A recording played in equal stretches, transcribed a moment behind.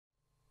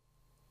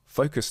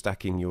Focus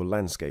stacking your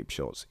landscape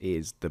shots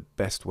is the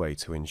best way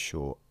to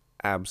ensure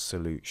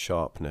absolute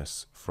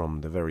sharpness from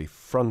the very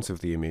front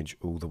of the image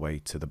all the way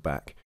to the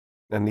back.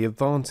 And the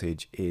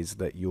advantage is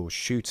that you're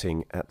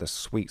shooting at the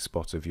sweet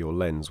spot of your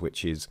lens,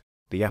 which is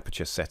the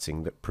aperture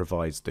setting that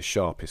provides the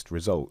sharpest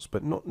results,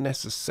 but not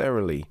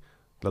necessarily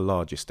the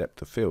largest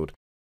depth of field.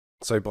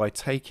 So by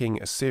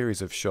taking a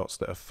series of shots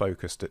that are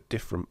focused at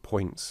different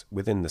points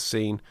within the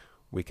scene,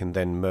 we can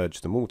then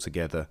merge them all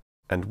together.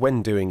 And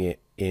when doing it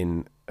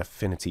in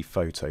Affinity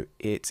Photo,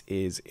 it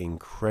is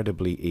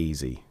incredibly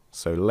easy.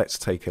 So let's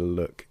take a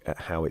look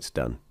at how it's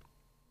done.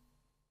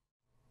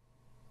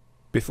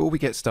 Before we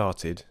get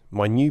started,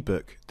 my new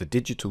book, The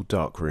Digital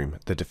Darkroom,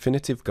 The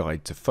Definitive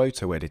Guide to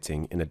Photo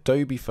Editing in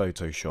Adobe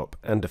Photoshop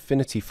and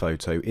Affinity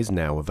Photo is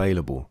now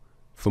available.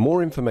 For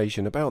more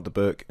information about the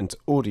book and to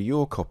order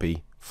your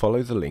copy,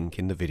 follow the link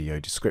in the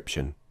video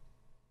description.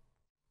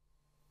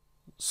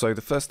 So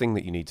the first thing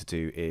that you need to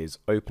do is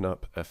open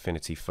up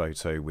Affinity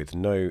Photo with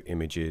no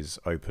images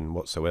open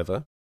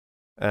whatsoever,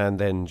 and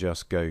then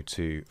just go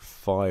to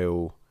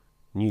File,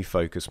 New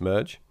Focus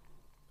Merge,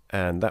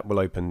 and that will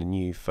open the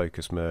New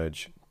Focus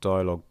Merge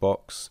dialog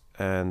box,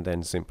 and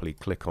then simply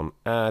click on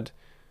Add,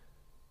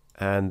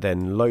 and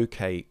then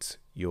locate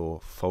your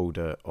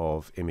folder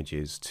of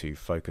images to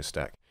focus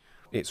stack.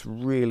 It's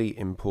really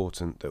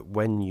important that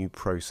when you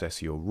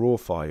process your raw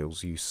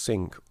files, you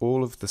sync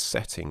all of the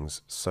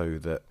settings so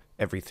that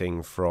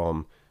everything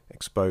from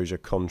exposure,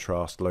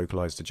 contrast,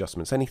 localized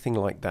adjustments, anything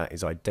like that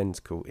is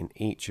identical in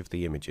each of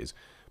the images.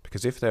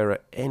 Because if there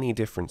are any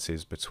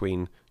differences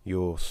between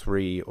your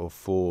 3 or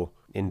 4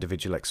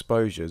 individual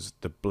exposures,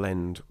 the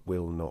blend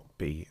will not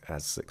be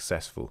as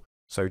successful.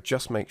 So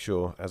just make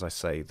sure, as I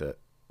say, that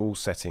all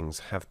settings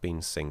have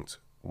been synced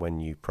when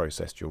you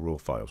processed your raw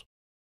files.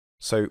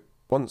 So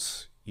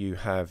once you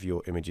have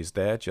your images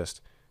there, just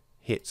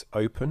hit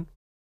open.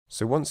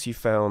 So once you've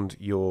found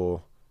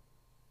your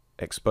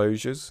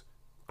exposures,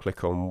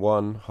 click on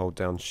one, hold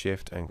down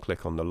Shift and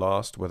click on the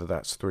last, whether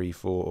that's 3,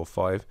 4 or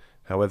 5,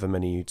 however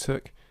many you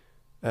took,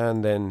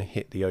 and then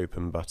hit the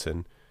open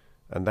button,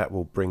 and that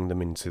will bring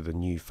them into the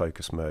new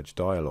focus merge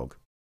dialog.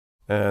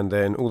 And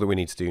then all that we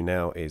need to do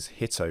now is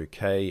hit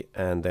OK,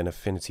 and then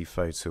Affinity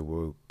Photo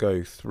will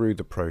go through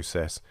the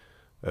process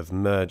of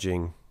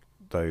merging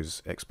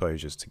those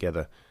exposures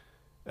together.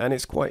 And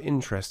it's quite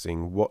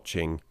interesting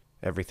watching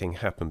everything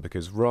happen,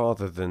 because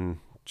rather than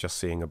just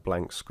seeing a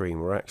blank screen,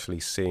 we're actually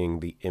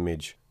seeing the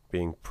image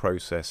being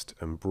processed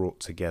and brought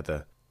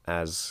together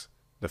as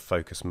the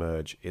focus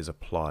merge is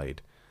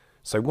applied.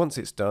 So once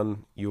it's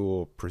done,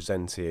 you're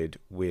presented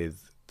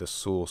with the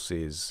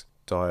sources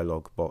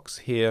dialog box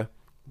here,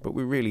 but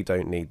we really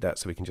don't need that,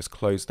 so we can just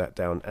close that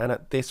down, and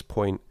at this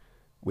point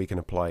we can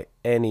apply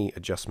any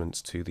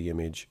adjustments to the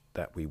image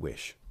that we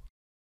wish.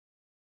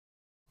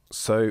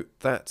 So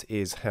that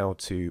is how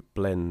to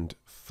blend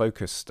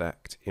focus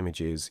stacked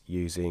images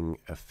using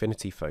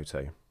Affinity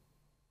Photo.